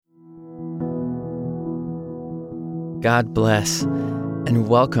God bless, and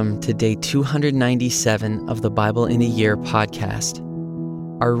welcome to day 297 of the Bible in a Year podcast.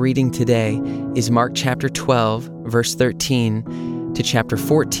 Our reading today is Mark chapter 12, verse 13 to chapter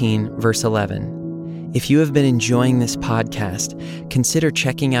 14, verse 11. If you have been enjoying this podcast, consider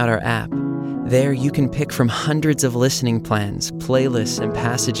checking out our app. There you can pick from hundreds of listening plans, playlists, and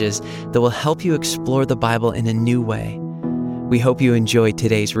passages that will help you explore the Bible in a new way. We hope you enjoy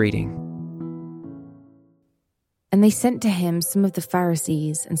today's reading. And they sent to him some of the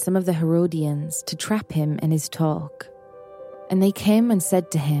Pharisees and some of the Herodians to trap him in his talk. And they came and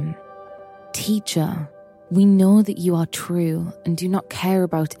said to him, "Teacher, we know that you are true and do not care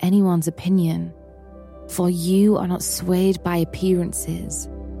about anyone's opinion, for you are not swayed by appearances,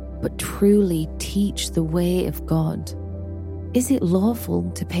 but truly teach the way of God. Is it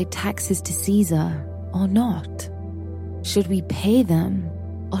lawful to pay taxes to Caesar or not? Should we pay them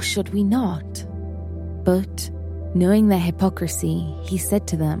or should we not?" But knowing their hypocrisy, he said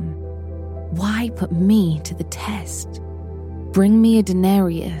to them, "Why put me to the test? Bring me a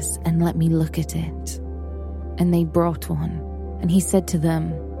denarius and let me look at it." And they brought one, and he said to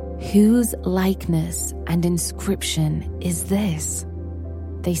them, "Whose likeness and inscription is this?"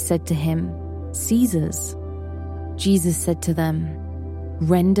 They said to him, "Caesar's." Jesus said to them,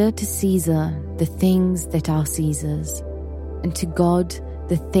 "Render to Caesar the things that are Caesar's, and to God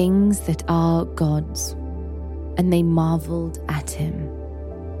the things that are God's." And they marveled at him.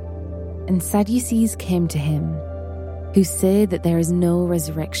 And Sadducees came to him, who say that there is no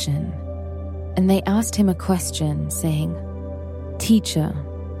resurrection. And they asked him a question, saying, "Teacher,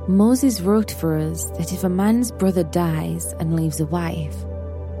 Moses wrote for us that if a man's brother dies and leaves a wife,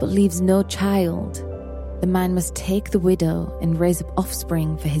 but leaves no child, the man must take the widow and raise up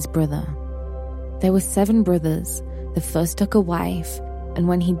offspring for his brother. There were 7 brothers. The first took a wife, and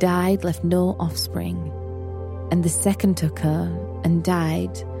when he died, left no offspring. And the second took her and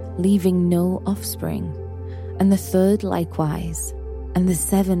died, leaving no offspring. And the third likewise. And the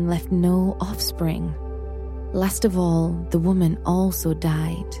 7 left no offspring. Last of all, the woman also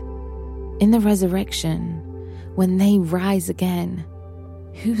died. In the resurrection, when they rise again,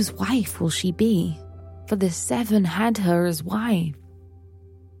 whose wife will she be? For the 7 had her as wife."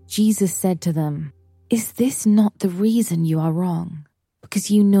 Jesus said to them, "Is this not the reason you are wrong?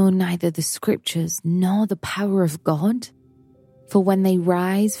 Because you know neither the scriptures nor the power of God? For when they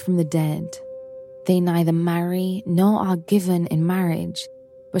rise from the dead, they neither marry nor are given in marriage,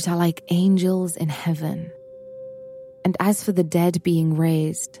 but are like angels in heaven. And as for the dead being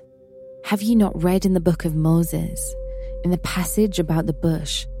raised, have you not read in the book of Moses, in the passage about the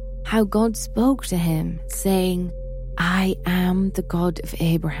bush, how God spoke to him, saying, 'I am the God of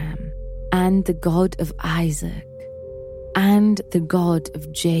Abraham, and the God of Isaac, and the God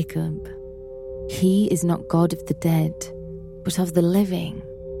of Jacob. He is not God of the dead, but of the living.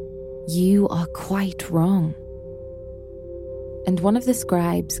 You are quite wrong.' And one of the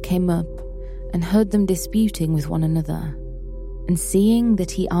scribes came up and heard them disputing with one another, and seeing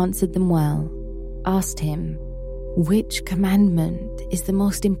that he answered them well, asked him, 'Which commandment is the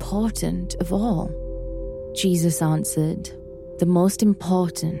most important of all?' Jesus answered, 'The most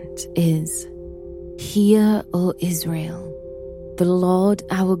important is, Hear, O Israel, the Lord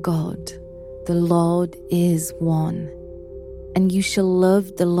our God, the Lord is one. And you shall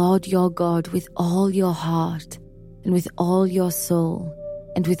love the Lord your God with all your heart, and with all your soul,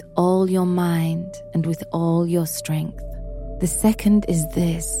 and with all your mind, and with all your strength. The second is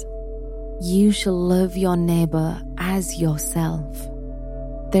this, you shall love your neighbor as yourself.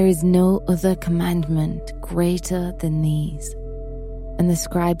 There is no other commandment greater than these." And the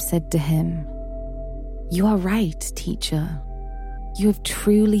scribe said to him, "You are right, teacher. You have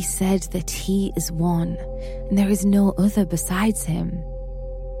truly said that he is one, and there is no other besides him.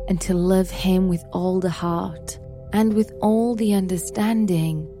 And to love him with all the heart, and with all the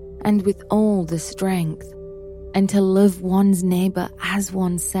understanding, and with all the strength, and to love one's neighbor as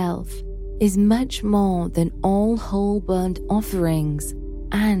oneself, is much more than all whole burnt offerings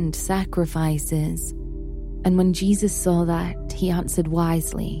and sacrifices." And when Jesus saw that, he answered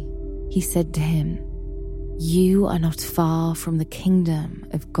wisely. He said to him, "You are not far from the kingdom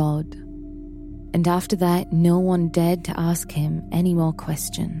of God." And after that, no one dared to ask him any more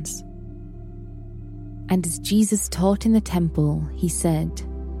questions. And as Jesus taught in the temple, he said,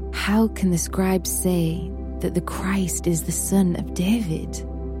 "How can the scribes say that the Christ is the son of David?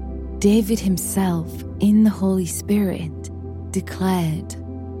 David himself, in the Holy Spirit, declared,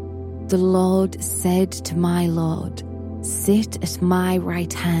 'The Lord said to my Lord, sit at my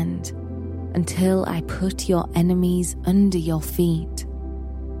right hand until I put your enemies under your feet.'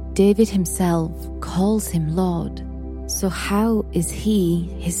 David himself calls him Lord. So how is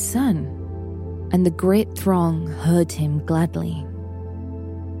he his son?" And the great throng heard him gladly.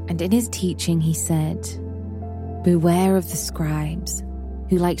 And in his teaching he said, "Beware of the scribes,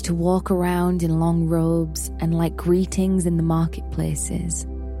 who like to walk around in long robes and like greetings in the marketplaces,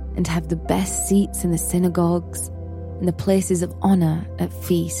 and have the best seats in the synagogues and the places of honor at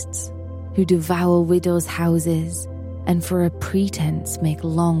feasts, who devour widows' houses and for a pretense make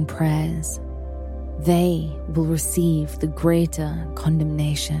long prayers. They will receive the greater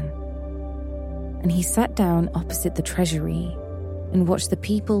condemnation." And he sat down opposite the treasury and watched the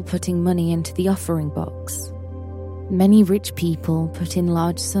people putting money into the offering box. Many rich people put in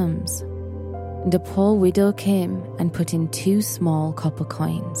large sums, and a poor widow came and put in 2 small copper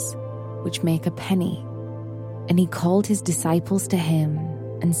coins, which make a penny. And he called his disciples to him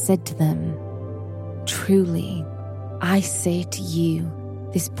and said to them, "Truly, I say to you,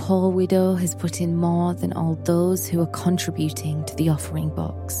 this poor widow has put in more than all those who are contributing to the offering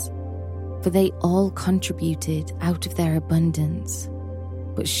box. For they all contributed out of their abundance,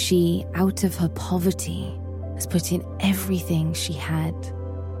 but she, out of her poverty, has put in everything she had,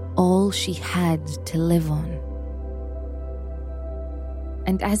 all she had to live on."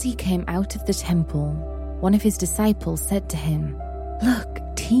 And as he came out of the temple, one of his disciples said to him, "Look,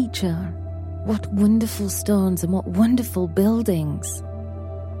 teacher, what wonderful stones and what wonderful buildings."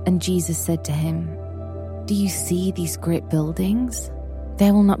 And Jesus said to him, "Do you see these great buildings?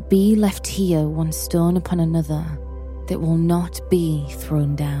 There will not be left here one stone upon another that will not be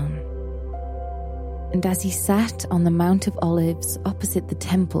thrown down." And as he sat on the Mount of Olives opposite the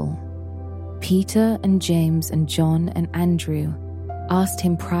temple, Peter and James and John and Andrew asked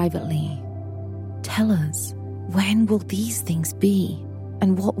him privately, "Tell us, when will these things be?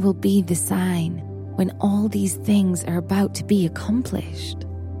 And what will be the sign when all these things are about to be accomplished?"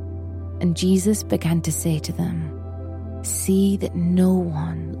 And Jesus began to say to them, "See that no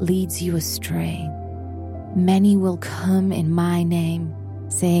one leads you astray. Many will come in my name,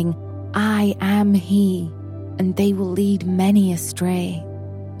 saying, 'I am he,' and they will lead many astray.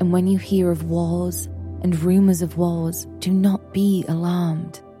 And when you hear of wars and rumors of wars, do not be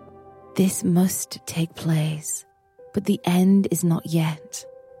alarmed. This must take place, but the end is not yet.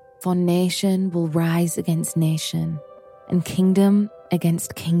 For nation will rise against nation, and kingdom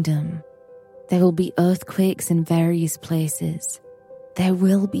against kingdom. There will be earthquakes in various places. There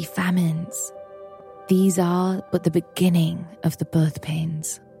will be famines. These are but the beginning of the birth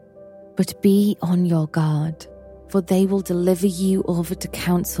pains. But be on your guard, for they will deliver you over to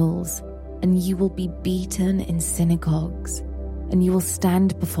councils, and you will be beaten in synagogues, and you will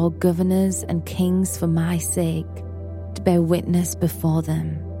stand before governors and kings for my sake, to bear witness before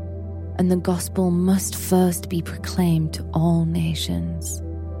them. And the gospel must first be proclaimed to all nations.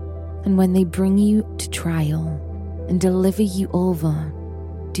 And when they bring you to trial and deliver you over,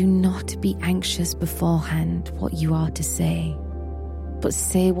 do not be anxious beforehand what you are to say, but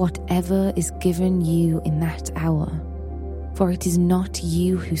say whatever is given you in that hour. For it is not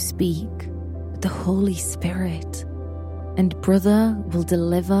you who speak, but the Holy Spirit. And brother will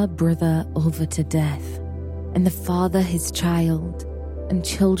deliver brother over to death, and the father his child, and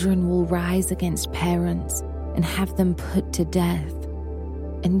children will rise against parents and have them put to death.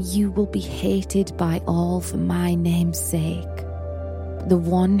 And you will be hated by all for my name's sake. But the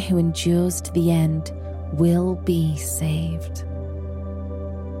one who endures to the end will be saved.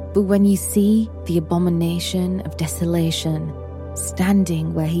 But when you see the abomination of desolation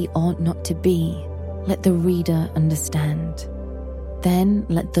standing where he ought not to be, let the reader understand. Then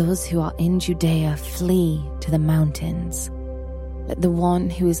let those who are in Judea flee to the mountains. Let the one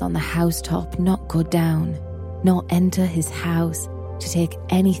who is on the housetop not go down, nor enter his house to take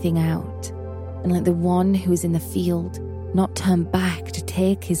anything out, and let the one who is in the field not turn back to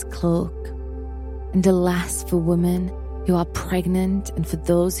take his cloak. And alas for women who are pregnant and for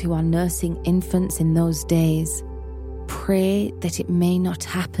those who are nursing infants in those days. Pray that it may not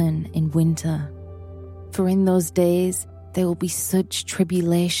happen in winter. For in those days there will be such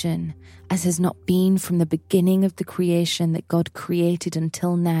tribulation as has not been from the beginning of the creation that God created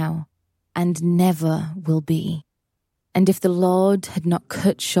until now, and never will be. And if the Lord had not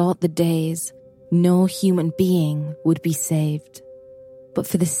cut short the days, no human being would be saved. But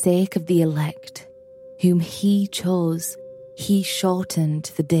for the sake of the elect, whom he chose, he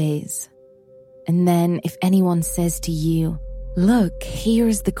shortened the days. And then if anyone says to you, "Look, here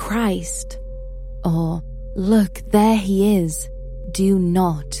is the Christ," or "Look, there he is," do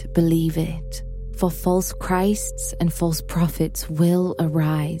not believe it. For false Christs and false prophets will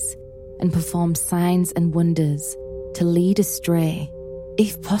arise and perform signs and wonders to lead astray,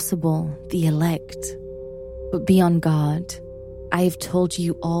 if possible, the elect. But be on guard. I have told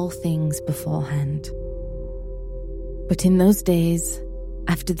you all things beforehand. But in those days,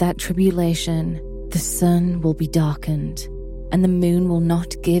 after that tribulation, the sun will be darkened, and the moon will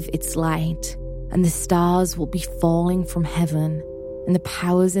not give its light, and the stars will be falling from heaven, and the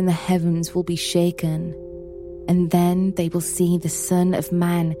powers in the heavens will be shaken. And then they will see the Son of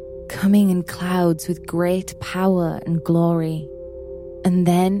Man coming in clouds with great power and glory. And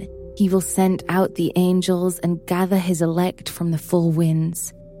then he will send out the angels and gather his elect from the four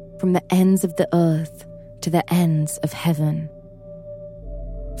winds, from the ends of the earth to the ends of heaven.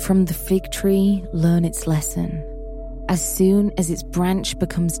 From the fig tree, learn its lesson. As soon as its branch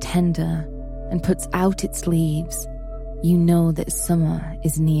becomes tender and puts out its leaves, you know that summer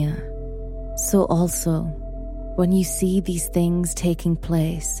is near. So also, when you see these things taking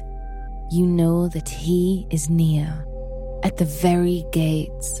place, you know that he is near, at the very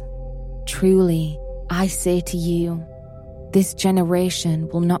gates. Truly, I say to you, this generation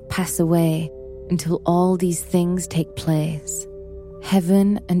will not pass away until all these things take place.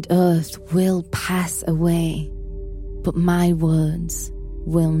 Heaven and earth will pass away, but my words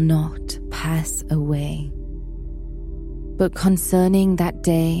will not pass away. But concerning that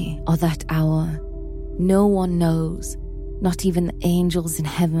day or that hour, no one knows, not even the angels in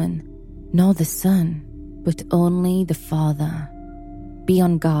heaven, nor the Son, but only the Father. Be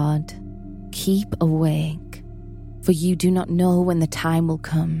on guard, keep awake, for you do not know when the time will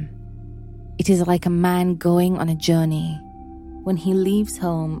come. It is like a man going on a journey, when he leaves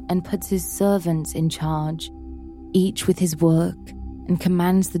home and puts his servants in charge, each with his work, and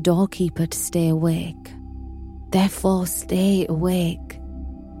commands the doorkeeper to stay awake. Therefore stay awake,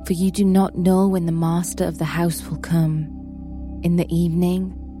 for you do not know when the master of the house will come, in the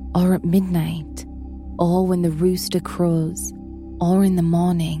evening, or at midnight, or when the rooster crows, or in the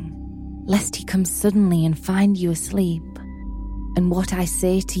morning, lest he come suddenly and find you asleep. And what I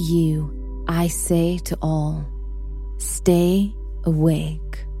say to you, I say to all, stay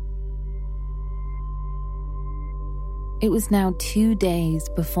awake. It was now 2 days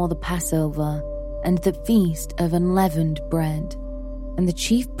before the Passover and the feast of unleavened bread, and the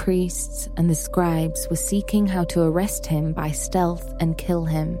chief priests and the scribes were seeking how to arrest him by stealth and kill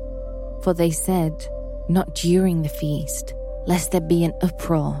him. For they said, not during the feast, lest there be an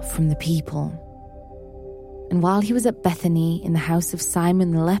uproar from the people. And while he was at Bethany in the house of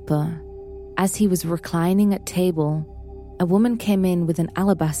Simon the leper, as he was reclining at table, a woman came in with an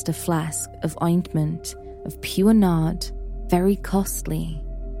alabaster flask of ointment of pure nard, very costly,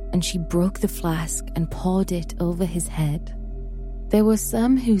 and she broke the flask and poured it over his head. There were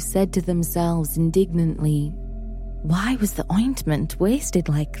some who said to themselves indignantly, why was the ointment wasted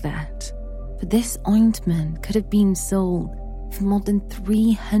like that? For this ointment could have been sold for more than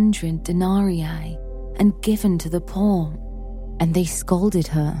 300 denarii and given to the poor. And they scolded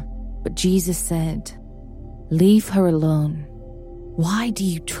her, but Jesus said, leave her alone. Why do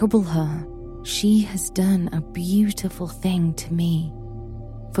you trouble her? She has done a beautiful thing to me.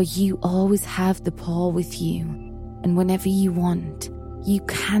 For you always have the poor with you, and whenever you want, you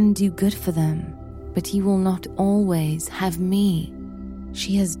can do good for them, but you will not always have me.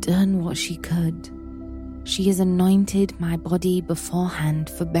 She has done what she could. She has anointed my body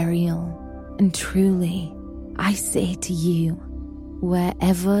beforehand for burial, and truly, I say to you,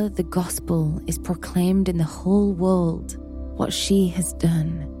 wherever the gospel is proclaimed in the whole world, what she has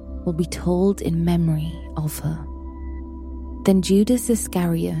done will be told in memory of her. Then Judas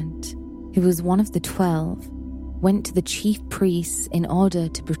Iscariot, who was one of the 12, went to the chief priests in order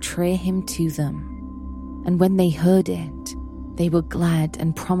to betray him to them. And when they heard it, they were glad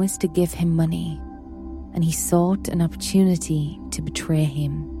and promised to give him money. And he sought an opportunity to betray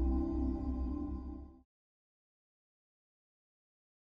him.